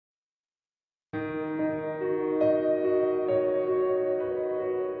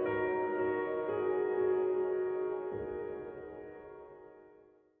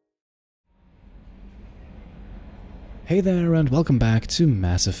Hey there and welcome back to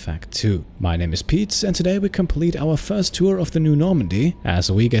Mass Effect 2. My name is Pete and today we complete our first tour of the new Normandy as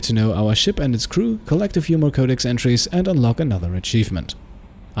we get to know our ship and its crew, collect a few more codex entries and unlock another achievement.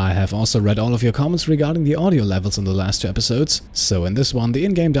 I have also read all of your comments regarding the audio levels in the last two episodes, so in this one the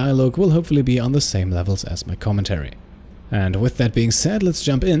in-game dialogue will hopefully be on the same levels as my commentary. And with that being said, let's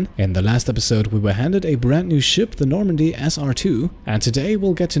jump in. In the last episode we were handed a brand new ship, the Normandy SR-2, and today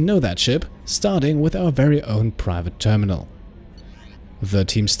we'll get to know that ship, starting with our very own private terminal. The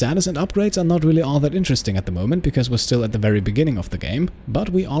team status and upgrades are not really all that interesting at the moment because we're still at the very beginning of the game, but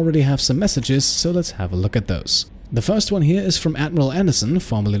we already have some messages, so let's have a look at those. The first one here is from Admiral Anderson,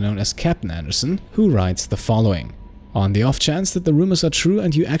 formerly known as Captain Anderson, who writes the following. On the off chance that the rumors are true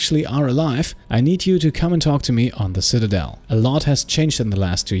and you actually are alive, I need you to come and talk to me on the Citadel. A lot has changed in the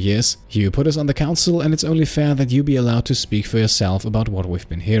last 2 years. You put us on the council and it's only fair that you be allowed to speak for yourself about what we've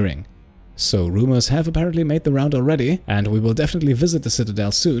been hearing. So rumors have apparently made the round already, and we will definitely visit the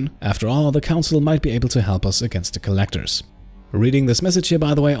Citadel soon. After all, the council might be able to help us against the collectors. Reading this message here,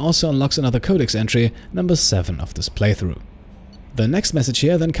 by the way, also unlocks another codex entry, number 7 of this playthrough. The next message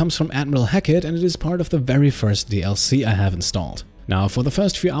here then comes from Admiral Hackett, and it is part of the very first DLC I have installed. Now, for the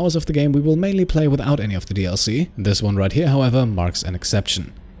first few hours of the game we will mainly play without any of the DLC. This one right here, however, marks an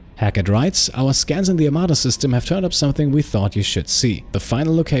exception. Hackett writes, our scans in the Armada system have turned up something we thought you should see. The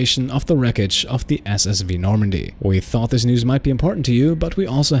final location of the wreckage of the SSV Normandy. We thought this news might be important to you, but we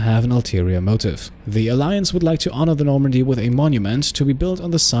also have an ulterior motive. The Alliance would like to honor the Normandy with a monument to be built on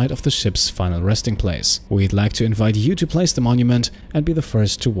the site of the ship's final resting place. We'd like to invite you to place the monument and be the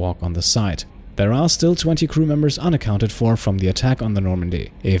first to walk on the site. There are still 20 crew members unaccounted for from the attack on the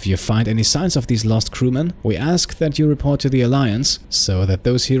Normandy. If you find any signs of these lost crewmen, we ask that you report to the Alliance, so that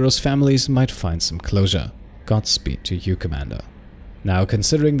those heroes' families might find some closure. Godspeed to you, Commander. Now,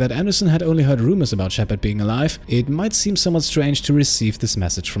 considering that Anderson had only heard rumors about Shepard being alive, it might seem somewhat strange to receive this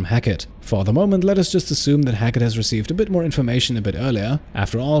message from Hackett. For the moment, let us just assume that Hackett has received a bit more information a bit earlier.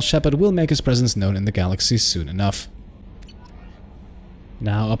 After all, Shepard will make his presence known in the galaxy soon enough.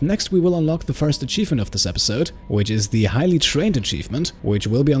 Now, up next we will unlock the first achievement of this episode, which is the Highly Trained achievement, which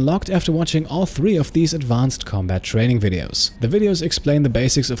will be unlocked after watching all 3 of these advanced combat training videos. The videos explain the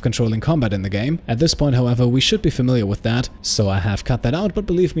basics of controlling combat in the game. At this point, however, we should be familiar with that, so I have cut that out, but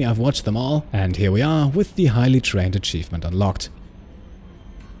believe me, I've watched them all, and here we are with the Highly Trained achievement unlocked.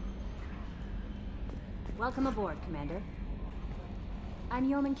 Welcome aboard, Commander. I'm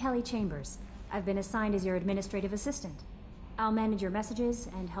Yeoman Kelly Chambers. I've been assigned as your administrative assistant. I'll manage your messages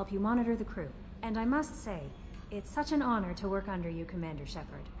and help you monitor the crew. And I must say, it's such an honor to work under you, Commander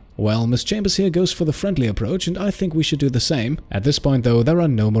Shepard. Well, Miss Chambers here goes for the friendly approach, and I think we should do the same. At this point, though, there are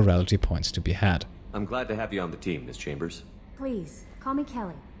no morality points to be had. I'm glad to have you on the team, Miss Chambers. Please, call me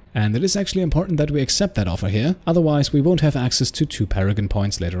Kelly. And it is actually important that we accept that offer here, otherwise we won't have access to 2 Paragon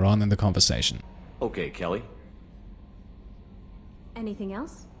points later on in the conversation. Okay, Kelly. Anything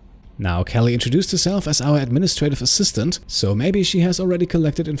else? Now, Kelly introduced herself as our administrative assistant, so maybe she has already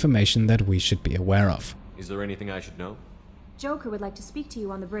collected information that we should be aware of. Is there anything I should know? Joker would like to speak to you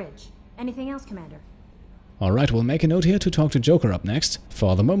on the bridge. Anything else, Commander? Alright, we'll make a note here to talk to Joker up next.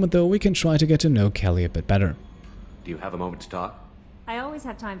 For the moment, though, we can try to get to know Kelly a bit better. Do you have a moment to talk? I always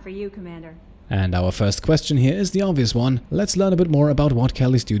have time for you, Commander. And our first question here is the obvious one. Let's learn a bit more about what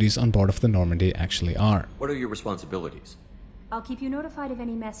Kelly's duties on board of the Normandy actually are. What are your responsibilities? I'll keep you notified of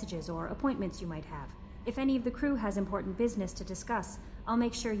any messages or appointments you might have. If any of the crew has important business to discuss, I'll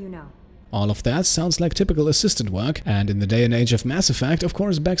make sure you know. All of that sounds like typical assistant work, and in the day and age of Mass Effect, of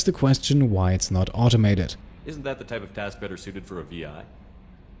course, begs the question why it's not automated. Isn't that the type of task better suited for a VI?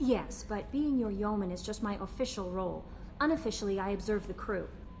 Yes, but being your yeoman is just my official role. Unofficially, I observe the crew.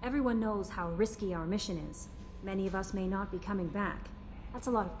 Everyone knows how risky our mission is. Many of us may not be coming back. That's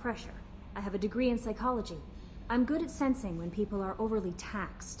a lot of pressure. I have a degree in psychology. I'm good at sensing when people are overly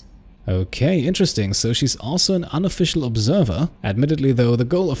taxed. Okay, interesting. So she's also an unofficial observer. Admittedly, though, the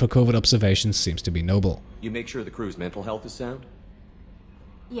goal of her covert observation seems to be noble. You make sure the crew's mental health is sound?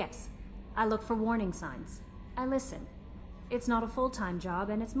 Yes. I look for warning signs. I listen. It's not a full-time job,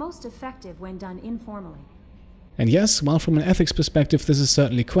 and it's most effective when done informally. And yes, while from an ethics perspective this is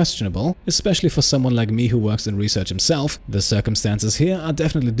certainly questionable, especially for someone like me who works in research himself, the circumstances here are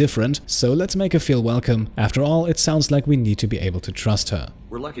definitely different, so let's make her feel welcome. After all, it sounds like we need to be able to trust her.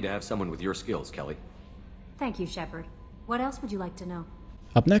 We're lucky to have someone with your skills, Kelly. Thank you, Shepard. What else would you like to know?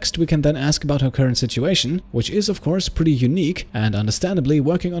 Up next, we can then ask about her current situation, which is of course pretty unique, and understandably,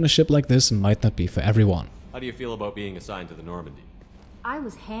 working on a ship like this might not be for everyone. How do you feel about being assigned to the Normandy? I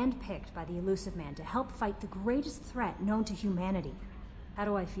was handpicked by the Elusive Man to help fight the greatest threat known to humanity. How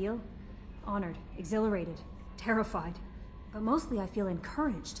do I feel? Honored, exhilarated, terrified. But mostly I feel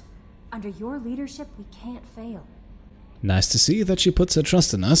encouraged. Under your leadership, we can't fail. Nice to see that she puts her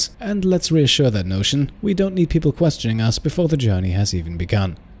trust in us, and let's reassure that notion. We don't need people questioning us before the journey has even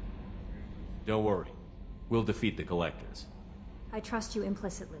begun. Don't worry. We'll defeat the Collectors. I trust you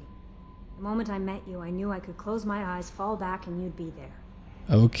implicitly. The moment I met you, I knew I could close my eyes, fall back, and you'd be there.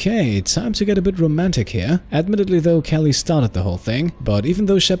 Okay, time to get a bit romantic here. Admittedly though, Kelly started the whole thing, but even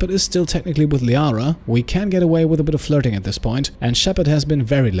though Shepard is still technically with Liara, we can get away with a bit of flirting at this point, and Shepard has been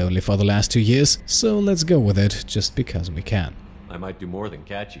very lonely for the last 2 years, so let's go with it, just because we can. I might do more than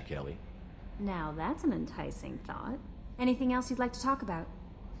catch you, Kelly. Now that's an enticing thought. Anything else you'd like to talk about?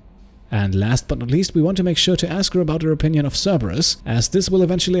 And last but not least, we want to make sure to ask her about her opinion of Cerberus, as this will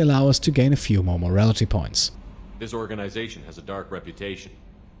eventually allow us to gain a few more morality points. This organization has a dark reputation.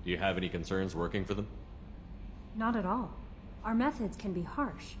 Do you have any concerns working for them? Not at all. Our methods can be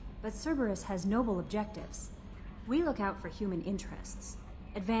harsh, but Cerberus has noble objectives. We look out for human interests.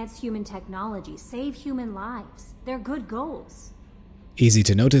 Advance human technology, save human lives. They're good goals. Easy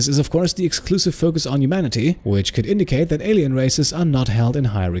to notice is of course the exclusive focus on humanity, which could indicate that alien races are not held in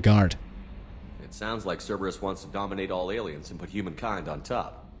high regard. It sounds like Cerberus wants to dominate all aliens and put humankind on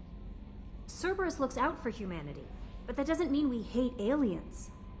top. Cerberus looks out for humanity, but that doesn't mean we hate aliens.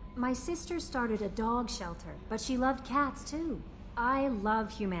 My sister started a dog shelter, but she loved cats too. I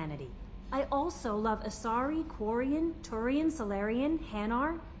love humanity. I also love Asari, Quarian, Turian, Solarian,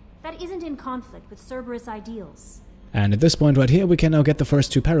 Hanar. That isn't in conflict with Cerberus ideals. And at this point right here, we can now get the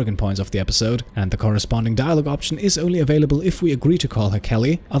first 2 Paragon points of the episode, and the corresponding dialogue option is only available if we agree to call her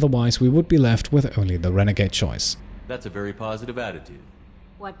Kelly, otherwise we would be left with only the Renegade choice. That's a very positive attitude.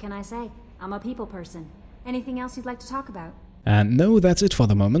 What can I say? I'm a people person. Anything else you'd like to talk about? And no, that's it for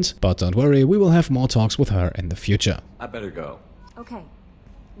the moment, but don't worry, we will have more talks with her in the future. I better go. Okay.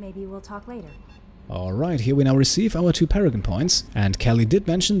 Maybe we'll talk later. Alright, here we now receive our 2 Paragon points, and Kelly did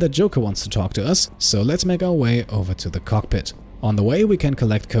mention that Joker wants to talk to us, so let's make our way over to the cockpit. On the way, we can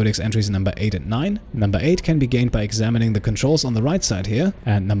collect Codex entries number 8 and 9. Number 8 can be gained by examining the controls on the right side here,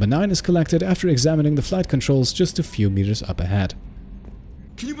 and number 9 is collected after examining the flight controls just a few meters up ahead.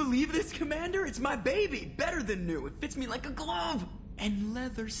 Can you believe this, Commander? It's my baby! Better than new. It fits me like a glove! And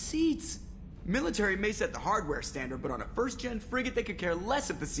leather seats! Military may set the hardware standard, but on a first-gen frigate they could care less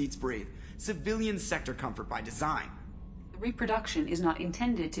if the seats breathe. Civilian sector comfort by design. The reproduction is not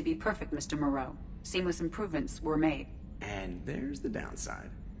intended to be perfect, Mr. Moreau. Seamless improvements were made. And there's the downside.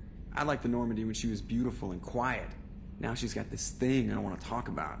 I liked the Normandy when she was beautiful and quiet. Now she's got this thing I don't want to talk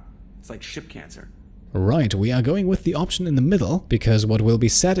about. It's like ship cancer. Right, we are going with the option in the middle, because what will be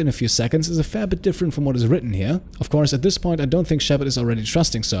said in a few seconds is a fair bit different from what is written here. Of course, at this point I don't think Shepard is already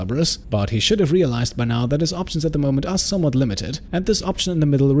trusting Cerberus, but he should have realized by now that his options at the moment are somewhat limited, and this option in the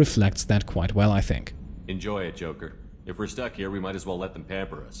middle reflects that quite well, I think. Enjoy it, Joker. If we're stuck here, we might as well let them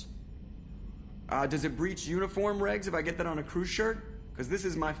pamper us. Does it breach uniform regs if I get that on a cruise shirt? Because this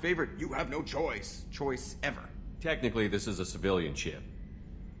is my favorite you have no choice ever. Technically, this is a civilian ship.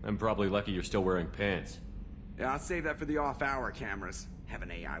 I'm probably lucky you're still wearing pants. Yeah, I'll save that for the off-hour cameras. Have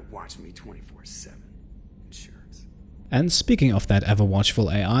an AI watch me 24/7. Insurance. And speaking of that ever-watchful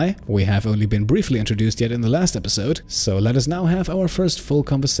AI, we have only been briefly introduced yet in the last episode, so let us now have our first full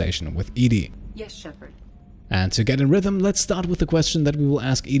conversation with EDI. Yes, Shepard. And to get in rhythm, let's start with the question that we will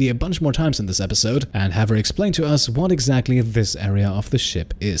ask EDI a bunch more times in this episode, and have her explain to us what exactly this area of the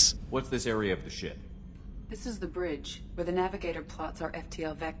ship is. What's this area of the ship? This is the bridge, where the navigator plots our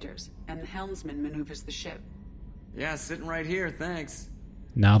FTL vectors, and the helmsman maneuvers the ship. Yeah, sitting right here, thanks.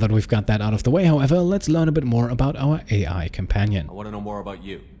 Now that we've got that out of the way, however, let's learn a bit more about our AI companion. I want to know more about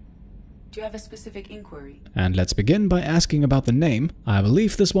you. Do you have a specific inquiry? And let's begin by asking about the name. I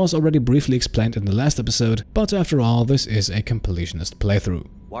believe this was already briefly explained in the last episode, but after all, this is a completionist playthrough.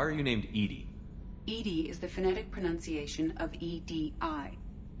 Why are you named EDI? EDI is the phonetic pronunciation of EDI.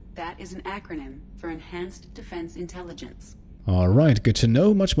 That is an acronym for Enhanced Defense Intelligence. Alright, good to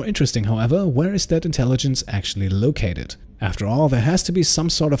know. Much more interesting, however, where is that intelligence actually located? After all, there has to be some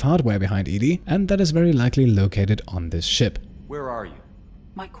sort of hardware behind EDI, and that is very likely located on this ship. Where are you?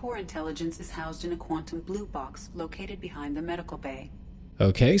 My core intelligence is housed in a quantum blue box located behind the medical bay.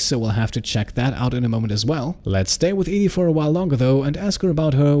 Okay, so we'll have to check that out in a moment as well. Let's stay with EDI for a while longer though, and ask her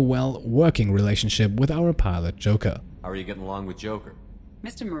about her, well, working relationship with our pilot Joker. How are you getting along with Joker?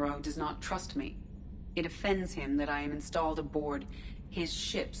 Mr. Moreau does not trust me. It offends him that I am installed aboard his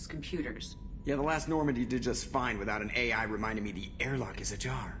ship's computers. Yeah, the last Normandy did just fine without an AI reminding me the airlock is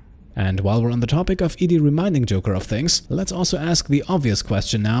ajar. And while we're on the topic of EDI reminding Joker of things, let's also ask the obvious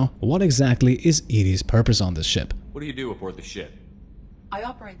question now. What exactly is EDI's purpose on this ship? What do you do aboard the ship? I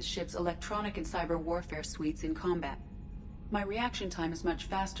operate the ship's electronic and cyber warfare suites in combat. My reaction time is much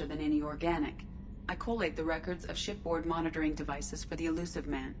faster than any organic. I collate the records of shipboard monitoring devices for the Elusive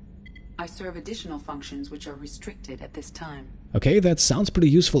Man. I serve additional functions which are restricted at this time. Okay, that sounds pretty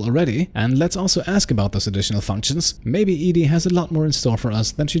useful already, and let's also ask about those additional functions. Maybe Edie has a lot more in store for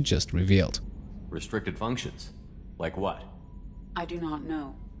us than she just revealed. Restricted functions? Like what? I do not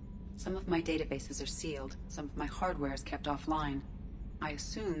know. Some of my databases are sealed, some of my hardware is kept offline. I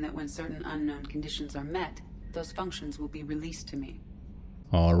assume that when certain unknown conditions are met, those functions will be released to me.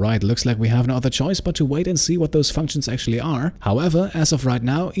 Alright, looks like we have no other choice but to wait and see what those functions actually are. However, as of right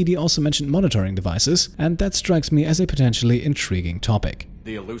now, Edie also mentioned monitoring devices, and that strikes me as a potentially intriguing topic.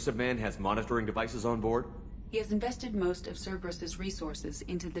 The Elusive Man has monitoring devices on board? He has invested most of Cerberus's resources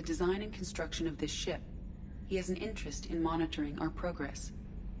into the design and construction of this ship. He has an interest in monitoring our progress.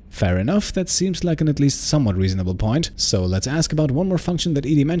 Fair enough, that seems like an at least somewhat reasonable point. So let's ask about one more function that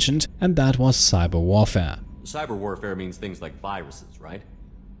Edie mentioned, and that was cyber warfare. Cyber warfare means things like viruses, right?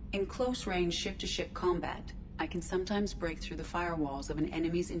 In close-range ship-to-ship combat, I can sometimes break through the firewalls of an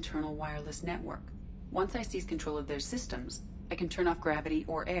enemy's internal wireless network. Once I seize control of their systems, I can turn off gravity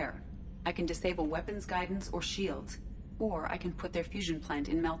or air. I can disable weapons guidance or shields, or I can put their fusion plant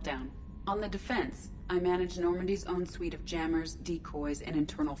in meltdown. On the defense, I manage Normandy's own suite of jammers, decoys, and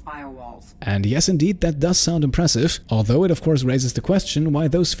internal firewalls. And yes, indeed, that does sound impressive, although it of course raises the question why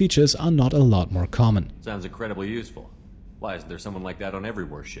those features are not a lot more common. Sounds incredibly useful. Why isn't there someone like that on every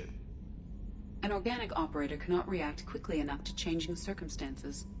warship? An organic operator cannot react quickly enough to changing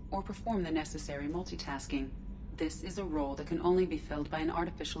circumstances, or perform the necessary multitasking. This is a role that can only be filled by an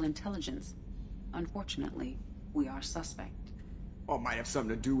artificial intelligence. Unfortunately, we are suspect. Well, it might have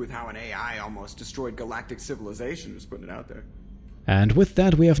something to do with how an AI almost destroyed galactic civilization, just putting it out there. And with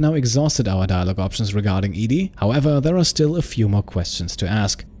that, we have now exhausted our dialogue options regarding Edie. However, there are still a few more questions to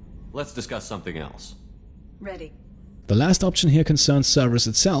ask. Let's discuss something else. Ready. The last option here concerns Cerberus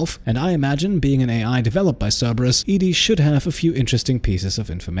itself, and I imagine, being an AI developed by Cerberus, Edie should have a few interesting pieces of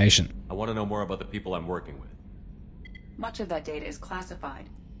information. I want to know more about the people I'm working with. Much of that data is classified.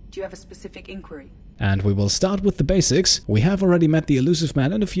 Do you have a specific inquiry? And we will start with the basics. We have already met the Elusive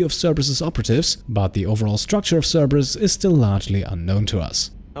Man and a few of Cerberus's operatives, but the overall structure of Cerberus is still largely unknown to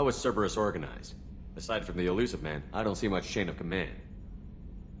us. How is Cerberus organized? Aside from the Elusive Man, I don't see much chain of command.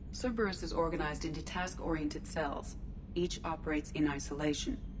 Cerberus is organized into task-oriented cells. Each operates in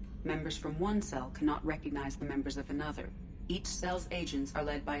isolation. Members from one cell cannot recognize the members of another. Each cell's agents are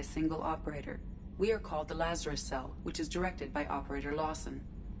led by a single operator. We are called the Lazarus Cell, which is directed by Operator Lawson.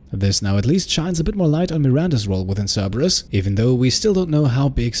 This now at least shines a bit more light on Miranda's role within Cerberus, even though we still don't know how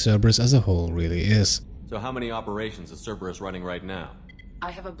big Cerberus as a whole really is. So how many operations is Cerberus running right now?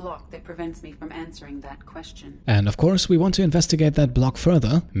 I have a block that prevents me from answering that question. And of course, we want to investigate that block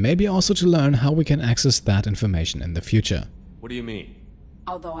further, maybe also to learn how we can access that information in the future. What do you mean?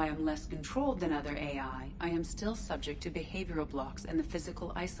 Although I am less controlled than other AI, I am still subject to behavioral blocks and the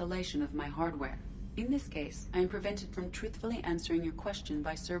physical isolation of my hardware. In this case, I am prevented from truthfully answering your question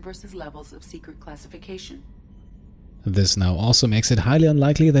by Cerberus's levels of secret classification. This now also makes it highly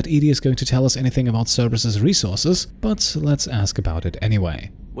unlikely that Edie is going to tell us anything about Cerberus's resources, but let's ask about it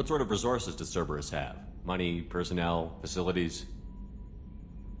anyway. What sort of resources does Cerberus have? Money, personnel, facilities?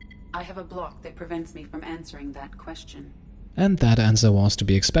 I have a block that prevents me from answering that question. And that answer was to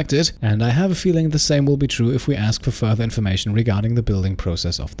be expected, and I have a feeling the same will be true if we ask for further information regarding the building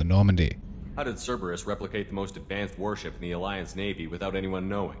process of the Normandy. How did Cerberus replicate the most advanced warship in the Alliance Navy without anyone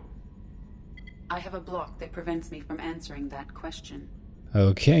knowing? I have a block that prevents me from answering that question.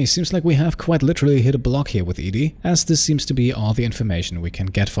 Okay, seems like we have quite literally hit a block here with Edie, as this seems to be all the information we can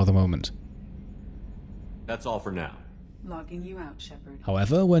get for the moment. That's all for now. Logging you out, Shepard.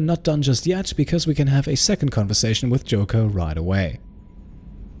 However, we're not done just yet, because we can have a second conversation with Joker right away.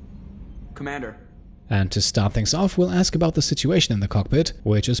 Commander. And to start things off, we'll ask about the situation in the cockpit,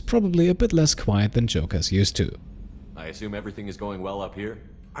 which is probably a bit less quiet than Joker's used to. I assume everything is going well up here?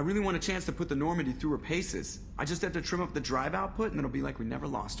 I really want a chance to put the Normandy through her paces. I just have to trim up the drive output and it'll be like we never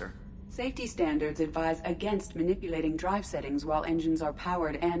lost her. Safety standards advise against manipulating drive settings while engines are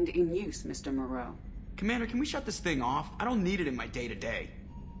powered and in use, Mr. Moreau. Commander, can we shut this thing off? I don't need it in my day-to-day.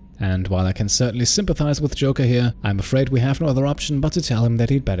 And while I can certainly sympathize with Joker here, I'm afraid we have no other option but to tell him that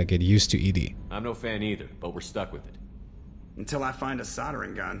he'd better get used to Edie. I'm no fan either, but we're stuck with it. Until I find a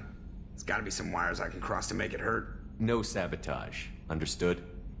soldering gun. There's gotta be some wires I can cross to make it hurt. No sabotage. Understood?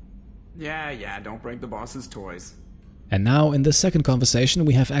 Yeah, don't break the boss's toys. And now, in this second conversation,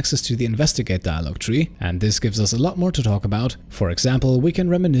 we have access to the Investigate dialogue tree, and this gives us a lot more to talk about. For example, we can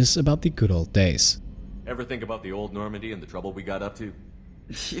reminisce about the good old days. Ever think about the old Normandy and the trouble we got up to?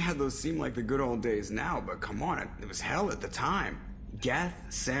 Yeah, those seem like the good old days now, but come on, it was hell at the time. Geth,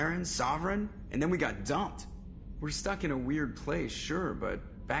 Saren, Sovereign, and then we got dumped. We're stuck in a weird place, sure, but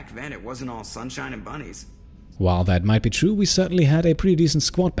back then it wasn't all sunshine and bunnies. While that might be true, we certainly had a pretty decent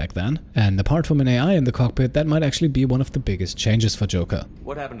squad back then, and apart from an AI in the cockpit, that might actually be one of the biggest changes for Joker.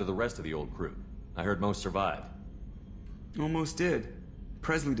 What happened to the rest of the old crew? I heard most survived. Almost did.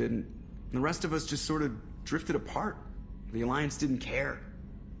 Presley didn't. The rest of us just sort of drifted apart. The Alliance didn't care.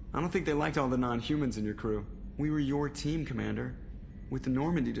 I don't think they liked all the non-humans in your crew. We were your team, Commander. With the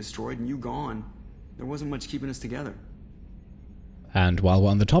Normandy destroyed and you gone, there wasn't much keeping us together. And while we're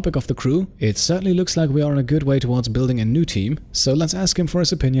on the topic of the crew, it certainly looks like we are on a good way towards building a new team, so let's ask him for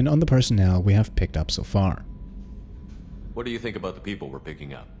his opinion on the personnel we have picked up so far. What do you think about the people we're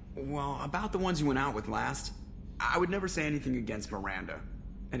picking up? Well, about the ones you went out with last, I would never say anything against Miranda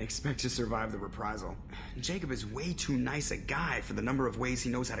and expect to survive the reprisal. Jacob is way too nice a guy for the number of ways he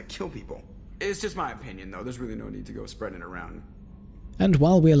knows how to kill people. It's just my opinion, though. There's really no need to go spreading it around. And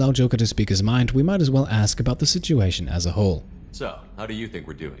while we allow Joker to speak his mind, we might as well ask about the situation as a whole. So, how do you think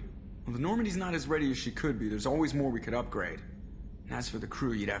we're doing? Well, the Normandy's not as ready as she could be. There's always more we could upgrade. And as for the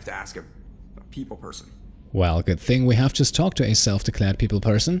crew, you'd have to ask a people person. Well, good thing we have just talked to a self-declared people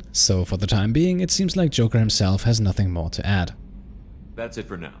person, so for the time being, it seems like Joker himself has nothing more to add. That's it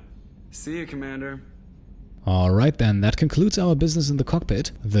for now. See you, Commander. Alright then, that concludes our business in the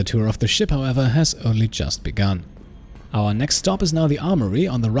cockpit. The tour of the ship, however, has only just begun. Our next stop is now the Armory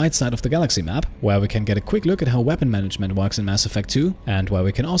on the right side of the galaxy map, where we can get a quick look at how weapon management works in Mass Effect 2, and where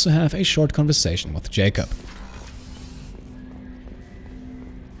we can also have a short conversation with Jacob.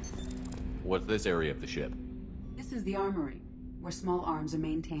 What's this area of the ship? This is the Armory, where small arms are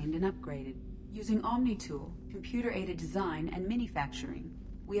maintained and upgraded. Using Omni-Tool, computer-aided design, and manufacturing,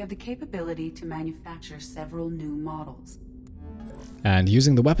 we have the capability to manufacture several new models. And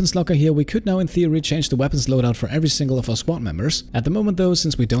using the weapons locker here, we could now in theory change the weapons loadout for every single of our squad members. At the moment though,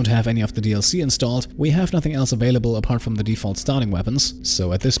 since we don't have any of the DLC installed, we have nothing else available apart from the default starting weapons,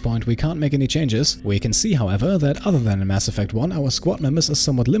 so at this point we can't make any changes. We can see, however, that other than in Mass Effect 1, our squad members are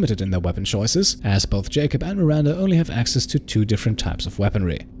somewhat limited in their weapon choices, as both Jacob and Miranda only have access to 2 different types of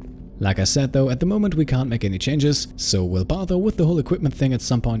weaponry. Like I said though, at the moment we can't make any changes, so we'll bother with the whole equipment thing at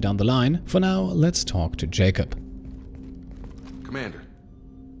some point down the line. For now, let's talk to Jacob. Commander,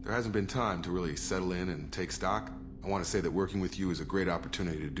 there hasn't been time to really settle in and take stock. I want to say that working with you is a great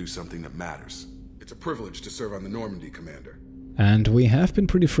opportunity to do something that matters. It's a privilege to serve on the Normandy, Commander. And we have been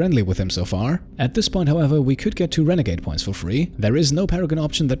pretty friendly with him so far. At this point, however, we could get 2 Renegade points for free. There is no Paragon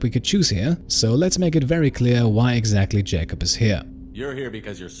option that we could choose here, so let's make it very clear why exactly Jacob is here. You're here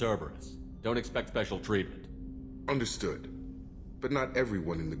because you're Cerberus. Don't expect special treatment. Understood. But not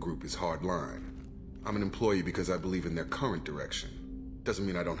everyone in the group is hardline. I'm an employee because I believe in their current direction. Doesn't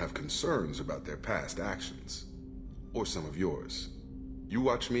mean I don't have concerns about their past actions. Or some of yours. You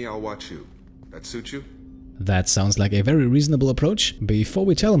watch me, I'll watch you. That suit you? That sounds like a very reasonable approach. Before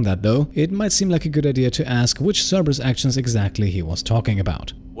we tell him that though, it might seem like a good idea to ask which Cerberus actions exactly he was talking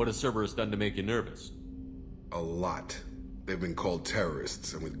about. What has Cerberus done to make you nervous? A lot. They've been called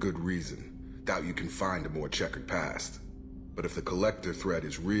terrorists, and with good reason. Doubt you can find a more checkered past. But if the Collector threat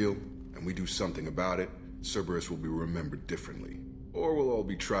is real, and we do something about it, Cerberus will be remembered differently. Or we'll all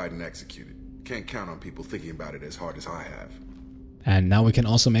be tried and executed. Can't count on people thinking about it as hard as I have. And now we can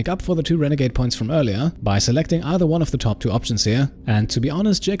also make up for the 2 Renegade points from earlier by selecting either one of the top 2 options here. And to be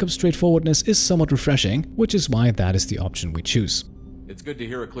honest, Jacob's straightforwardness is somewhat refreshing, which is why that is the option we choose. It's good to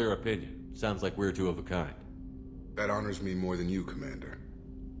hear a clear opinion. Sounds like we're 2 of a kind. That honors me more than you, Commander.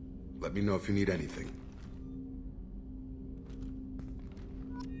 Let me know if you need anything.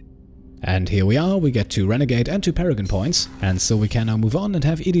 And here we are, we get 2 Renegade and 2 Paragon points, and so we can now move on and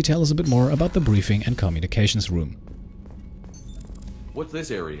have EDI tell us a bit more about the briefing and communications room. What's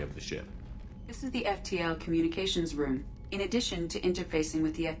this area of the ship? This is the FTL communications room. In addition to interfacing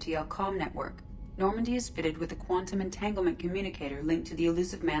with the FTL comm network, Normandy is fitted with a quantum entanglement communicator linked to the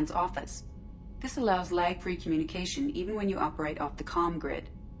Elusive Man's office. This allows lag-free communication even when you operate off the comm grid.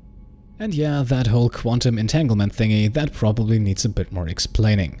 And yeah, that whole quantum entanglement thingy, that probably needs a bit more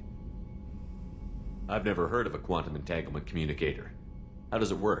explaining. I've never heard of a quantum entanglement communicator. How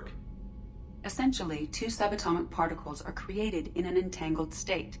does it work? Essentially, 2 subatomic particles are created in an entangled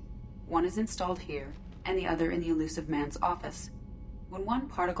state. One is installed here, and the other in the Elusive Man's office. When one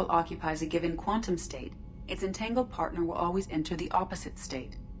particle occupies a given quantum state, its entangled partner will always enter the opposite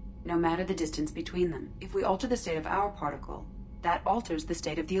state, no matter the distance between them. If we alter the state of our particle, that alters the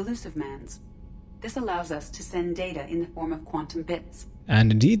state of the Elusive Man's. This allows us to send data in the form of quantum bits. And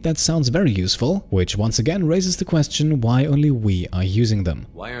indeed, that sounds very useful, which once again raises the question why only we are using them.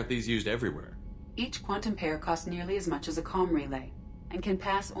 Why aren't these used everywhere? Each quantum pair costs nearly as much as a comm relay, and can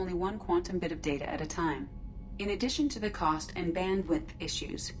pass only one quantum bit of data at a time. In addition to the cost and bandwidth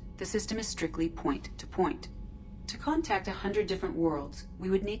issues, the system is strictly point-to-point. To contact 100 different worlds, we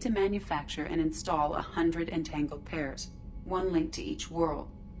would need to manufacture and install 100 entangled pairs, one link to each world.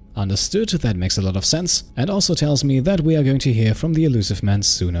 Understood, that makes a lot of sense, and also tells me that we are going to hear from the elusive man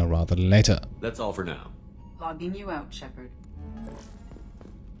sooner rather than later. That's all for now. Logging you out, Shepard.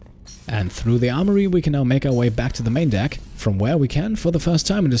 And through the armory we can now make our way back to the main deck, from where we can, for the first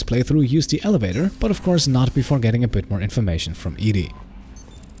time in this playthrough, use the elevator, but of course not before getting a bit more information from Edie.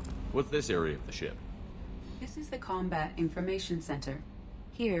 What's this area of the ship? This is the Combat Information Center.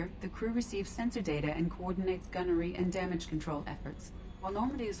 Here, the crew receives sensor data and coordinates gunnery and damage control efforts. While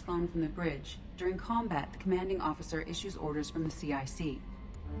Normandy is flown from the bridge, during combat the commanding officer issues orders from the CIC.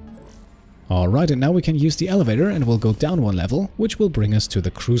 Alright, and now we can use the elevator and we'll go down one level, which will bring us to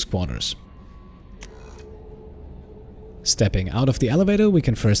the crew's quarters. Stepping out of the elevator, we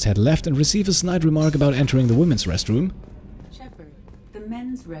can first head left and receive a snide remark about entering the women's restroom. Shepard, the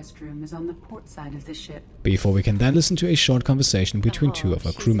men's restroom is on the port side of the ship. Before we can then listen to a short conversation between two of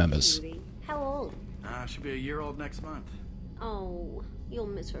our crew members. How old? She'll be a year old next month. Oh, you'll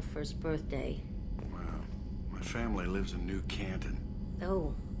miss her first birthday. Wow. My family lives in New Canton.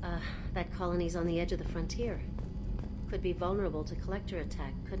 Oh, that colony's on the edge of the frontier. Could be vulnerable to collector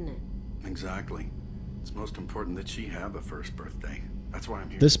attack, couldn't it? Exactly. It's most important that she have a first birthday. That's why I'm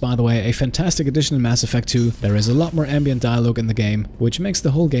here. This, by the way, a fantastic addition in Mass Effect 2. There is a lot more ambient dialogue in the game, which makes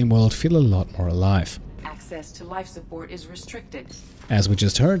the whole game world feel a lot more alive. Access to life support is restricted. As we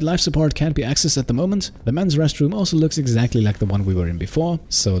just heard, life support can't be accessed at the moment. The men's restroom also looks exactly like the one we were in before,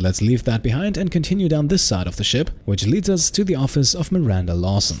 so let's leave that behind and continue down this side of the ship, which leads us to the office of Miranda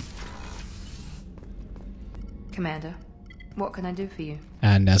Lawson. Commander, what can I do for you?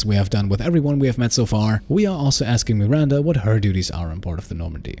 And as we have done with everyone we have met so far, we are also asking Miranda what her duties are on board of the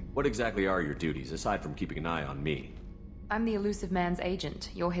Normandy. What exactly are your duties, aside from keeping an eye on me? I'm the elusive man's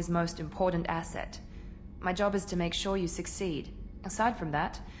agent. You're his most important asset. My job is to make sure you succeed. Aside from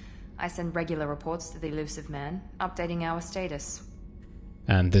that, I send regular reports to the elusive man, updating our status.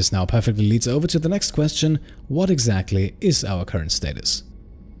 And this now perfectly leads over to the next question: what exactly is our current status?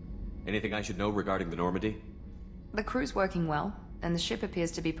 Anything I should know regarding the Normandy? The crew's working well, and the ship appears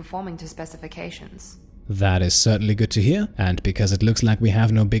to be performing to specifications. That is certainly good to hear, and because it looks like we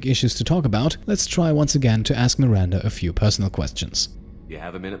have no big issues to talk about, let's try once again to ask Miranda a few personal questions. You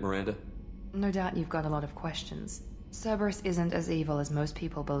have a minute, Miranda? No doubt you've got a lot of questions. Cerberus isn't as evil as most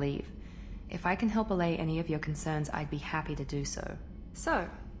people believe. If I can help allay any of your concerns, I'd be happy to do so. So,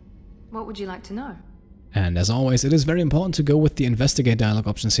 what would you like to know? And as always, it is very important to go with the investigate dialogue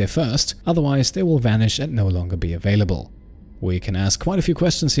options here first, otherwise they will vanish and no longer be available. We can ask quite a few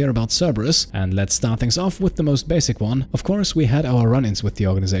questions here about Cerberus, and let's start things off with the most basic one. Of course, we had our run-ins with the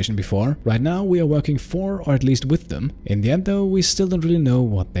organization before. Right now, we are working for, or at least with them. In the end, though, we still don't really know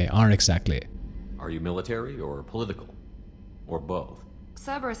what they are exactly. Are you military or political? Or both?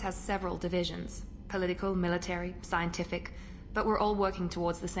 Cerberus has several divisions. Political, military, scientific, but we're all working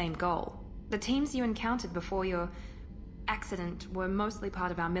towards the same goal. The teams you encountered before your accident were mostly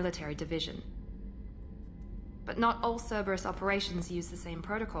part of our military division. But not all Cerberus operations use the same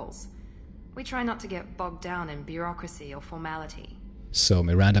protocols. We try not to get bogged down in bureaucracy or formality. So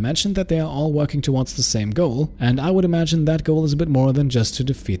Miranda mentioned that they are all working towards the same goal, and I would imagine that goal is a bit more than just to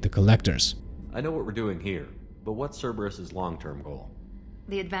defeat the Collectors. I know what we're doing here, but what's Cerberus's long-term goal?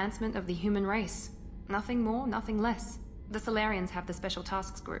 The advancement of the human race. Nothing more, nothing less. The Solarians have the Special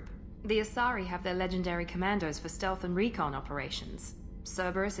Tasks Group. The Asari have their legendary commandos for stealth and recon operations.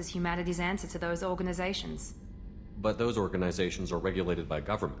 Cerberus is humanity's answer to those organizations. But those organizations are regulated by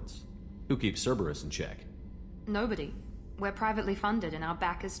governments. Who keeps Cerberus in check? Nobody. We're privately funded and our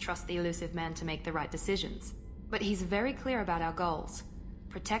backers trust the elusive man to make the right decisions. But he's very clear about our goals.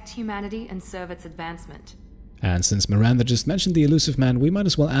 Protect humanity and serve its advancement. And since Miranda just mentioned the elusive man, we might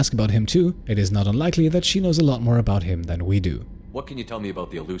as well ask about him too. It is not unlikely that she knows a lot more about him than we do. What can you tell me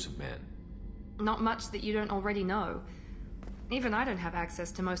about the elusive man? Not much that you don't already know. Even I don't have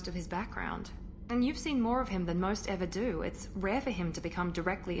access to most of his background. And you've seen more of him than most ever do. It's rare for him to become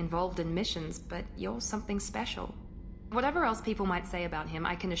directly involved in missions, but you're something special. Whatever else people might say about him,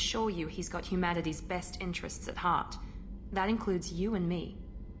 I can assure you he's got humanity's best interests at heart. That includes you and me.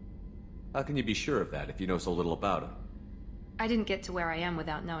 How can you be sure of that if you know so little about him? I didn't get to where I am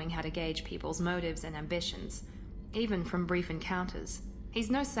without knowing how to gauge people's motives and ambitions, even from brief encounters. He's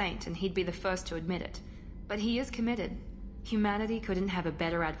no saint, and he'd be the first to admit it. But he is committed. Humanity couldn't have a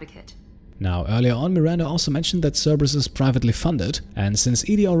better advocate. Now, earlier on, Miranda also mentioned that Cerberus is privately funded, and since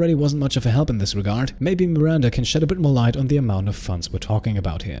EDI already wasn't much of a help in this regard, maybe Miranda can shed a bit more light on the amount of funds we're talking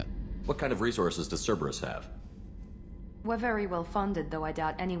about here. What kind of resources does Cerberus have? We're very well funded, though I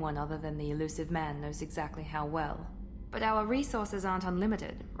doubt anyone other than the elusive man knows exactly how well. But our resources aren't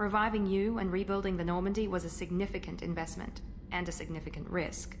unlimited. Reviving you and rebuilding the Normandy was a significant investment, and a significant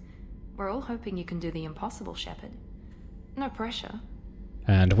risk. We're all hoping you can do the impossible, Shepard. No pressure.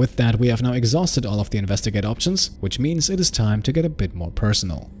 And with that, we have now exhausted all of the investigate options, which means it is time to get a bit more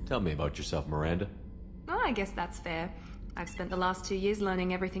personal. Tell me about yourself, Miranda. Oh, I guess that's fair. I've spent the last 2 years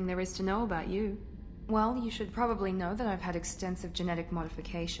learning everything there is to know about you. Well, you should probably know that I've had extensive genetic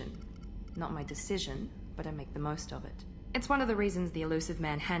modification. Not my decision, but I make the most of it. It's one of the reasons the elusive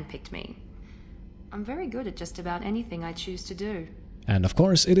man handpicked me. I'm very good at just about anything I choose to do. And of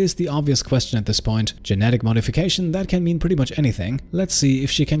course, it is the obvious question at this point. Genetic modification, that can mean pretty much anything. Let's see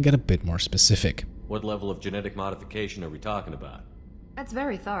if she can get a bit more specific. What level of genetic modification are we talking about? That's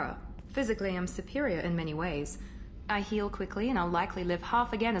very thorough. Physically, I'm superior in many ways. I heal quickly and I'll likely live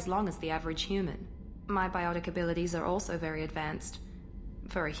half again as long as the average human. My biotic abilities are also very advanced.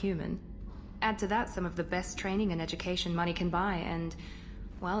 For a human. Add to that some of the best training and education money can buy and,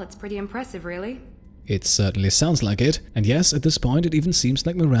 well, it's pretty impressive, really. It certainly sounds like it, and yes, at this point it even seems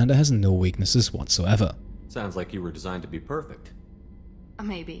like Miranda has no weaknesses whatsoever. Sounds like you were designed to be perfect.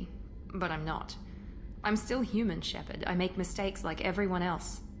 Maybe, but I'm not. I'm still human, Shepard. I make mistakes like everyone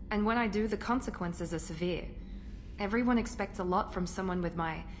else. And when I do, the consequences are severe. Everyone expects a lot from someone with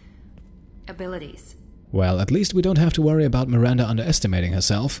my abilities. Well, at least we don't have to worry about Miranda underestimating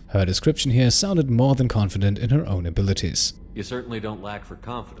herself. Her description here sounded more than confident in her own abilities. You certainly don't lack for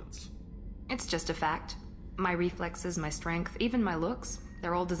confidence. It's just a fact. My reflexes, my strength, even my looks,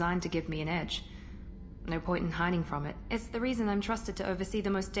 they're all designed to give me an edge. No point in hiding from it. It's the reason I'm trusted to oversee the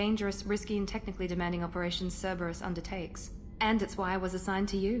most dangerous, risky, and technically demanding operations Cerberus undertakes. And it's why I was assigned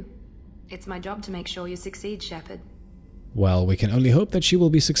to you. It's my job to make sure you succeed, Shepard. Well, we can only hope that she will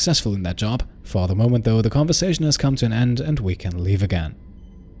be successful in that job. For the moment, though, the conversation has come to an end and we can leave again.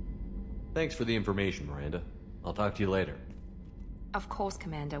 Thanks for the information, Miranda. I'll talk to you later. Of course,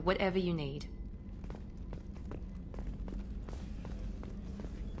 Commander. Whatever you need.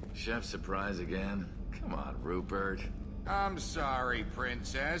 Chef surprise again? Come on, Rupert. I'm sorry,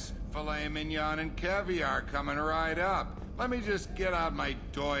 Princess. Filet mignon and caviar coming right up. Let me just get out my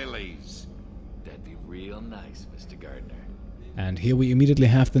doilies. That'd be real nice, Mr. Gardner. And here we immediately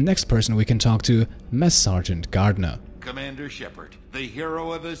have the next person we can talk to, Mess Sergeant Gardner. Commander Shepard, the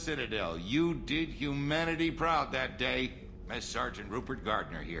hero of the Citadel. You did humanity proud that day. Mess Sergeant Rupert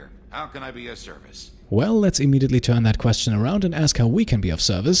Gardner here. How can I be of service? Well, let's immediately turn that question around and ask how we can be of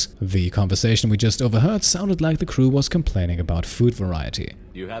service. The conversation we just overheard sounded like the crew was complaining about food variety.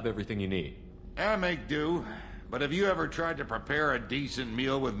 Do you have everything you need? I make do. But have you ever tried to prepare a decent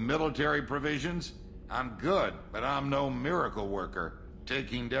meal with military provisions? I'm good, but I'm no miracle worker.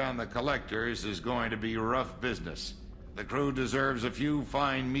 Taking down the collectors is going to be rough business. The crew deserves a few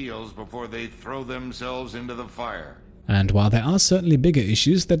fine meals before they throw themselves into the fire. And while there are certainly bigger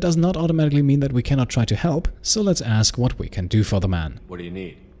issues, that does not automatically mean that we cannot try to help, so let's ask what we can do for the man. What do you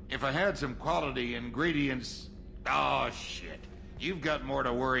need? If I had some quality ingredients... Oh, shit. You've got more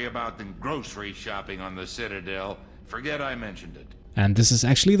to worry about than grocery shopping on the Citadel. Forget I mentioned it. And this is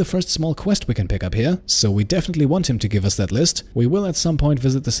actually the first small quest we can pick up here, so we definitely want him to give us that list. We will at some point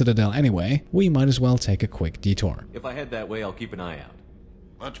visit the Citadel anyway. We might as well take a quick detour. If I head that way, I'll keep an eye out.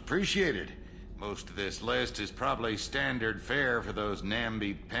 Much appreciated. Most of this list is probably standard fare for those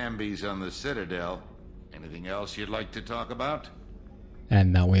namby-pambies on the Citadel. Anything else you'd like to talk about?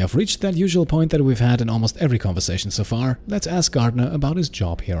 And now we have reached that usual point that we've had in almost every conversation so far. Let's ask Gardner about his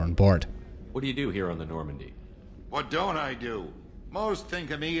job here on board. What do you do here on the Normandy? What don't I do? Most think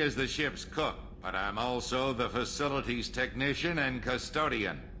of me as the ship's cook, but I'm also the facilities technician and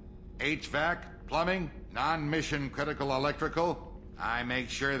custodian. HVAC, plumbing, non-mission critical electrical. I make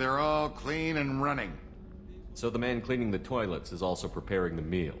sure they're all clean and running. So the man cleaning the toilets is also preparing the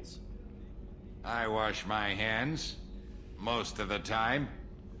meals? I wash my hands. Most of the time.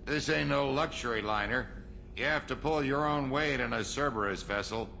 This ain't no luxury liner. You have to pull your own weight in a Cerberus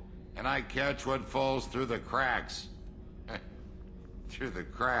vessel, and I catch what falls through the cracks. Through the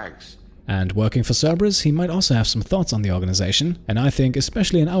cracks. And working for Cerberus, he might also have some thoughts on the organization, and I think,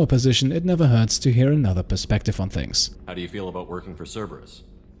 especially in our position, it never hurts to hear another perspective on things. How do you feel about working for Cerberus?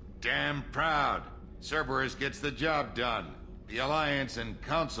 Damn proud. Cerberus gets the job done. The Alliance and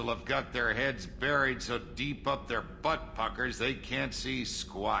Council have got their heads buried so deep up their butt puckers they can't see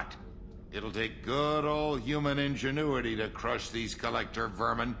squat. It'll take good old human ingenuity to crush these collector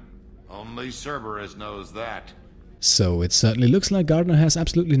vermin. Only Cerberus knows that. So it certainly looks like Gardner has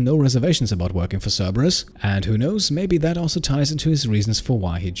absolutely no reservations about working for Cerberus, and who knows, maybe that also ties into his reasons for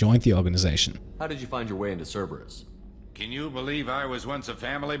why he joined the organization. How did you find your way into Cerberus? Can you believe I was once a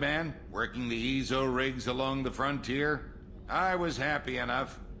family man, working the EZO rigs along the frontier? I was happy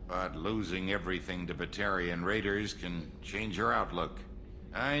enough, but losing everything to Batarian raiders can change your outlook.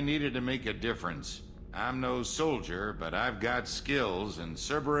 I needed to make a difference. I'm no soldier, but I've got skills, and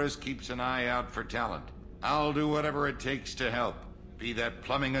Cerberus keeps an eye out for talent. I'll do whatever it takes to help, be that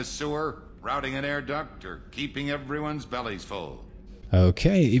plumbing a sewer, routing an air duct, or keeping everyone's bellies full.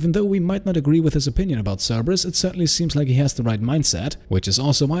 Okay, even though we might not agree with his opinion about Cerberus, it certainly seems like he has the right mindset, which is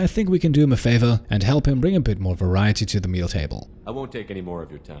also why I think we can do him a favor and help him bring a bit more variety to the meal table. I won't take any more of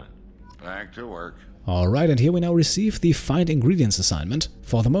your time. Back to work. Alright, and here we now receive the Find Ingredients assignment.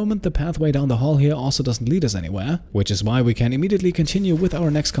 For the moment, the pathway down the hall here also doesn't lead us anywhere, which is why we can immediately continue with our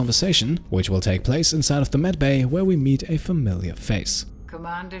next conversation, which will take place inside of the med bay, where we meet a familiar face.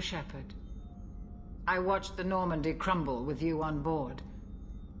 Commander Shepard, I watched the Normandy crumble with you on board.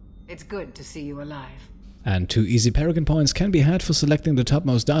 It's good to see you alive. And 2 easy Paragon points can be had for selecting the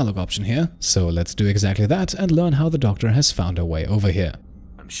topmost dialogue option here, so let's do exactly that and learn how the Doctor has found her way over here.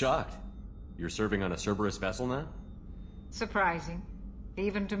 I'm shocked. You're serving on a Cerberus vessel now? Surprising,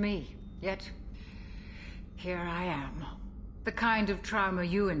 even to me. Yet, here I am. The kind of trauma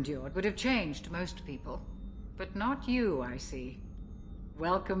you endured would have changed most people. But not you, I see.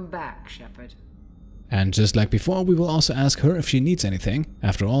 Welcome back, Shepard. And just like before, we will also ask her if she needs anything.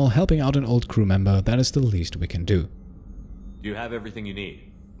 After all, helping out an old crew member, that is the least we can do. Do you have everything you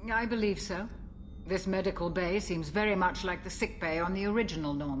need? I believe so. This medical bay seems very much like the sick bay on the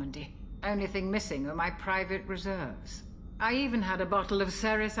original Normandy. Only thing missing are my private reserves. I even had a bottle of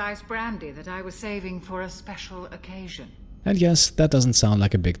Ceres Ice brandy that I was saving for a special occasion. And yes, that doesn't sound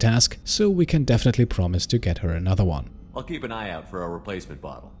like a big task, so we can definitely promise to get her another one. I'll keep an eye out for a replacement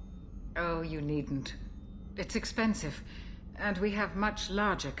bottle. Oh, you needn't. It's expensive, and we have much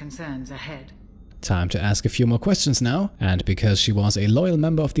larger concerns ahead. Time to ask a few more questions now, and because she was a loyal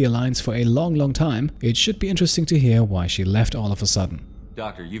member of the Alliance for a long time, it should be interesting to hear why she left all of a sudden.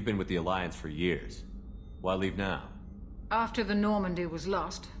 Doctor, you've been with the Alliance for years. Why leave now? After the Normandy was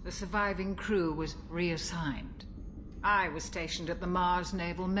lost, the surviving crew was reassigned. I was stationed at the Mars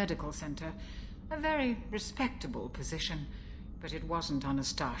Naval Medical Center, a very respectable position, but it wasn't on a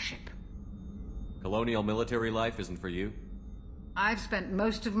starship. Colonial military life isn't for you? I've spent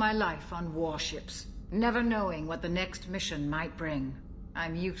most of my life on warships, never knowing what the next mission might bring.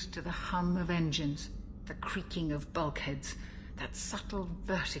 I'm used to the hum of engines, the creaking of bulkheads, that subtle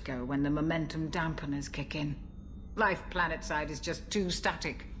vertigo when the momentum dampeners kick in. Life planetside is just too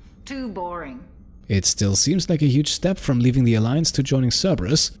static, too boring. It still seems like a huge step from leaving the Alliance to joining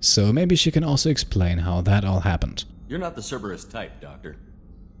Cerberus, so maybe she can also explain how that all happened. You're not the Cerberus type, Doctor.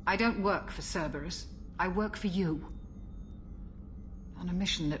 I don't work for Cerberus. I work for you. On a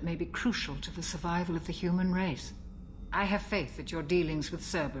mission that may be crucial to the survival of the human race. I have faith that your dealings with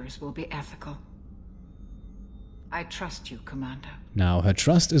Cerberus will be ethical. I trust you, Commander. Now, her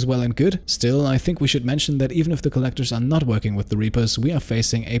trust is well and good. Still, I think we should mention that even if the Collectors are not working with the Reapers, we are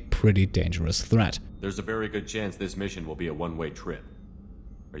facing a pretty dangerous threat. There's a very good chance this mission will be a one-way trip.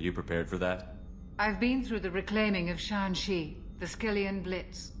 Are you prepared for that? I've been through the reclaiming of Shanxi, the Skillian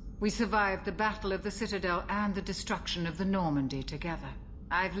Blitz. We survived the Battle of the Citadel and the destruction of the Normandy together.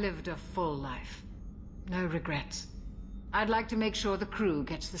 I've lived a full life. No regrets. I'd like to make sure the crew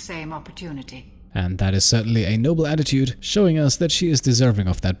gets the same opportunity. And that is certainly a noble attitude, showing us that she is deserving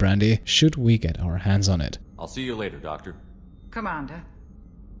of that brandy, should we get our hands on it. I'll see you later, Doctor. Commander.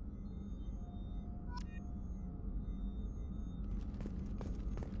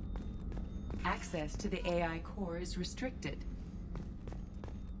 Access to the AI core is restricted.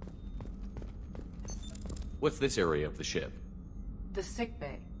 What's this area of the ship? The sick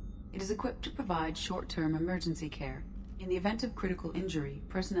bay. It is equipped to provide short-term emergency care. In the event of critical injury,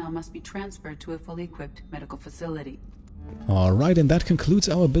 personnel must be transferred to a fully equipped medical facility. Alright, and that concludes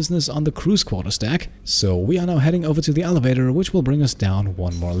our business on the cruise quarter stack. So we are now heading over to the elevator, which will bring us down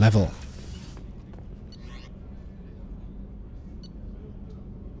one more level.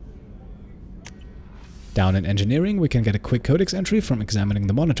 Down in engineering, we can get a quick codex entry from examining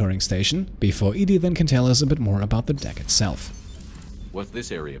the monitoring station, before Edie then can tell us a bit more about the deck itself. What's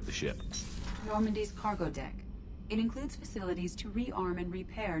this area of the ship? Normandy's cargo deck. It includes facilities to rearm and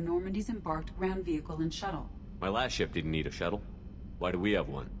repair Normandy's embarked ground vehicle and shuttle. My last ship didn't need a shuttle. Why do we have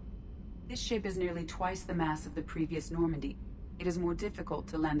one? This ship is nearly twice the mass of the previous Normandy. It is more difficult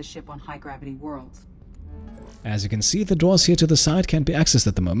to land the ship on high-gravity worlds. As you can see, the doors here to the side can't be accessed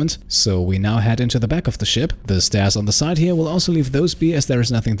at the moment, so we now head into the back of the ship. The stairs on the side here will also leave those be, as there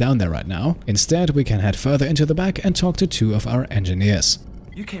is nothing down there right now. Instead, we can head further into the back and talk to two of our engineers.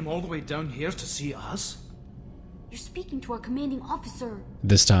 You came all the way down here to see us? You're speaking to our commanding officer.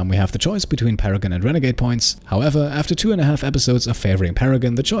 This time we have the choice between Paragon and Renegade points. However, after 2.5 episodes of favoring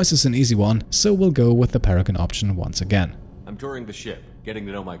Paragon, the choice is an easy one, so we'll go with the Paragon option once again. I'm touring the ship, getting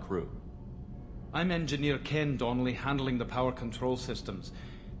to know my crew. I'm Engineer Ken Donnelly, handling the power control systems.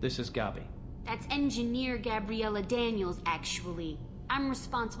 This is Gabby. That's Engineer Gabriella Daniels, actually. I'm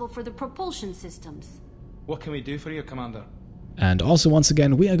responsible for the propulsion systems. What can we do for you, Commander? And also once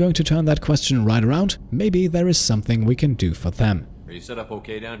again, we are going to turn that question right around. Maybe there is something we can do for them. Are you set up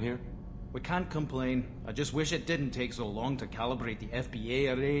okay down here? We can't complain. I just wish it didn't take so long to calibrate the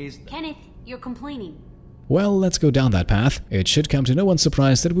FBA arrays. Kenneth, you're complaining. Well, let's go down that path. It should come to no one's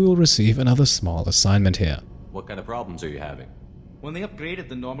surprise that we will receive another small assignment here. What kind of problems are you having? When they upgraded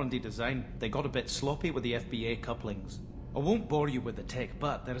the Normandy design, they got a bit sloppy with the FBA couplings. I won't bore you with the tech,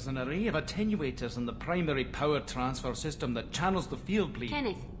 but there is an array of attenuators in the primary power transfer system that channels the field bleed.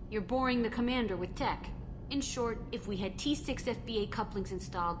 Kenneth, you're boring the commander with tech. In short, if we had T6 FBA couplings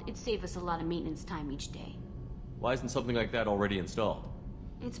installed, it'd save us a lot of maintenance time each day. Why isn't something like that already installed?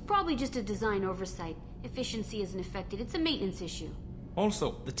 It's probably just a design oversight. Efficiency isn't affected, it's a maintenance issue.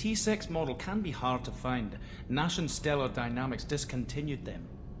 Also, the T6 model can be hard to find. Nash and Stellar Dynamics discontinued them.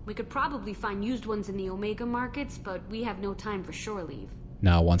 We could probably find used ones in the Omega markets, but we have no time for shore leave.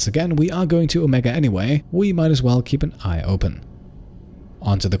 Now, once again, we are going to Omega anyway. We might as well keep an eye open.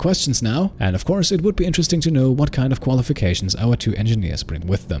 On to the questions now, and of course it would be interesting to know what kind of qualifications our two engineers bring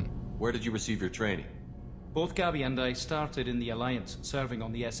with them. Where did you receive your training? Both Gabby and I started in the Alliance, serving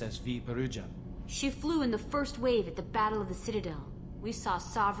on the SSV Perugia. She flew in the first wave at the Battle of the Citadel. We saw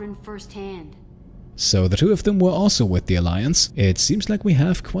Sovereign firsthand. So the two of them were also with the Alliance. It seems like we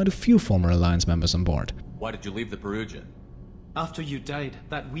have quite a few former Alliance members on board. Why did you leave the Perugia? After you died,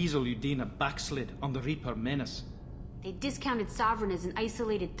 that weasel Udina backslid on the Reaper menace. They discounted Sovereign as an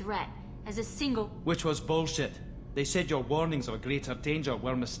isolated threat, as a single... Which was bullshit. They said your warnings of a greater danger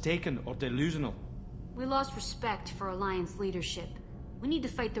were mistaken or delusional. We lost respect for Alliance leadership. We need to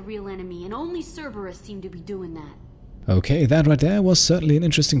fight the real enemy, and only Cerberus seem to be doing that. Okay, that right there was certainly an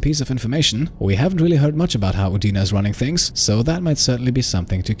interesting piece of information. We haven't really heard much about how Udina is running things, so that might certainly be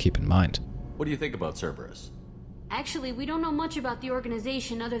something to keep in mind. What do you think about Cerberus? Actually, we don't know much about the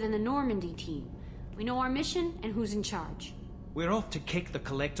organization other than the Normandy team. We know our mission and who's in charge. We're off to kick the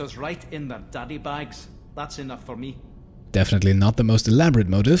Collectors right in their daddy bags. That's enough for me. Definitely not the most elaborate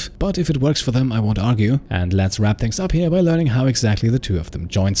motive, but if it works for them, I won't argue. And let's wrap things up here by learning how exactly the two of them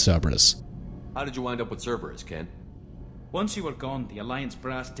joined Cerberus. How did you wind up with Cerberus, Ken? Once you were gone, the Alliance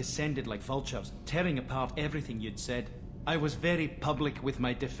brass descended like vultures, tearing apart everything you'd said. I was very public with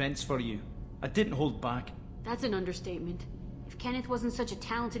my defense for you. I didn't hold back. That's an understatement. If Kenneth wasn't such a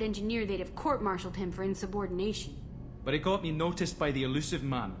talented engineer, they'd have court-martialed him for insubordination. But it got me noticed by the elusive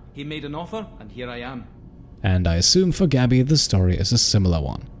man. He made an offer, and here I am. And I assume for Gabby the story is a similar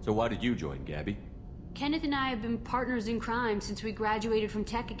one. So why did you join, Gabby? Kenneth and I have been partners in crime since we graduated from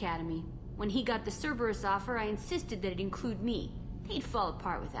Tech Academy. When he got the Cerberus offer, I insisted that it include me. He'd fall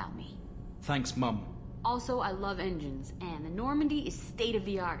apart without me. Thanks, Mum. Also, I love engines, and the Normandy is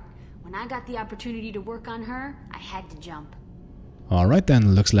state-of-the-art. When I got the opportunity to work on her, I had to jump. Alright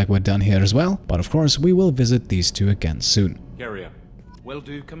then, looks like we're done here as well, but of course we will visit these two again soon. Carry on. Will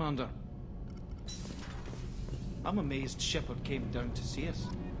do, Commander. I'm amazed Shepard came down to see us.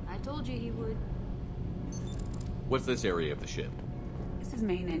 I told you he would. What's this area of the ship? This is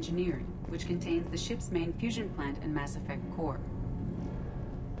main engineering, which contains the ship's main fusion plant and Mass Effect core.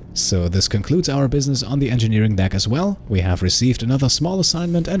 So this concludes our business on the engineering deck as well. We have received another small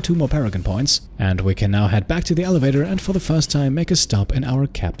assignment and 2 more Paragon points, and we can now head back to the elevator and for the first time make a stop in our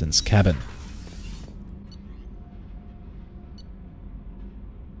captain's cabin.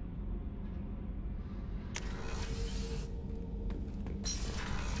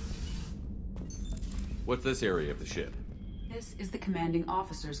 What's this area of the ship? This is the commanding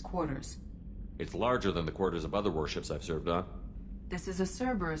officer's quarters. It's larger than the quarters of other warships I've served on. This is a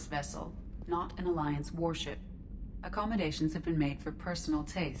Cerberus vessel, not an Alliance warship. Accommodations have been made for personal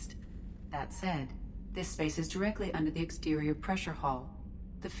taste. That said, this space is directly under the exterior pressure hull.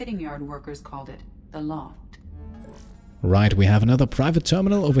 The fitting yard workers called it the loft. Right, we have another private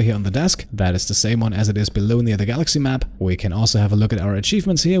terminal over here on the desk. That is the same one as it is below near the galaxy map. We can also have a look at our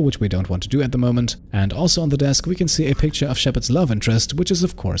achievements here, which we don't want to do at the moment. And also on the desk we can see a picture of Shepard's love interest, which is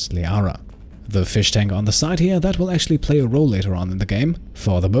of course Liara. The fish tank on the side here, that will actually play a role later on in the game.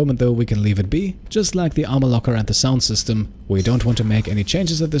 For the moment though, we can leave it be, just like the armor locker and the sound system. We don't want to make any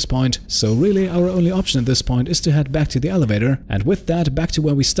changes at this point, so really our only option at this point is to head back to the elevator, and with that back to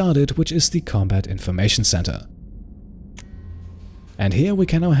where we started, which is the Combat Information Center. And here we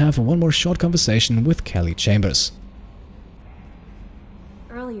can now have one more short conversation with Kelly Chambers.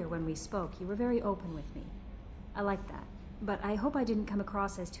 Earlier when we spoke, you were very open with me. I like that, but I hope I didn't come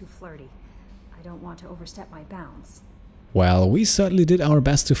across as too flirty. I don't want to overstep my bounds. Well, we certainly did our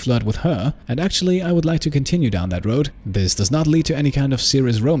best to flirt with her, and actually I would like to continue down that road. This does not lead to any kind of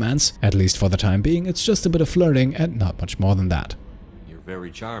serious romance, at least for the time being. It's just a bit of flirting and not much more than that. You're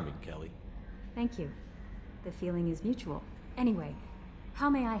very charming, Kelly. Thank you. The feeling is mutual. Anyway, how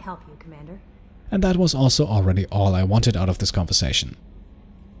may I help you, Commander? And that was also already all I wanted out of this conversation.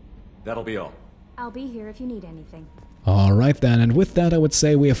 That'll be all. I'll be here if you need anything. Alright then, and with that I would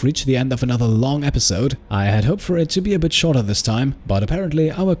say we have reached the end of another long episode. I had hoped for it to be a bit shorter this time, but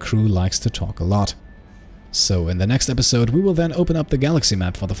apparently our crew likes to talk a lot. So in the next episode we will then open up the galaxy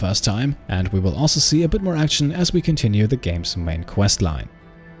map for the first time, and we will also see a bit more action as we continue the game's main quest line.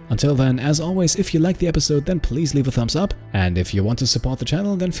 Until then, as always, if you liked the episode then please leave a thumbs up, and if you want to support the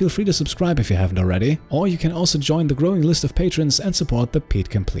channel then feel free to subscribe if you haven't already, or you can also join the growing list of patrons and support the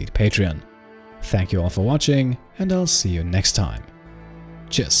Pete Complete Patreon. Thank you all for watching, and I'll see you next time.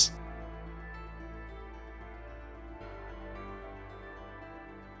 Cheers.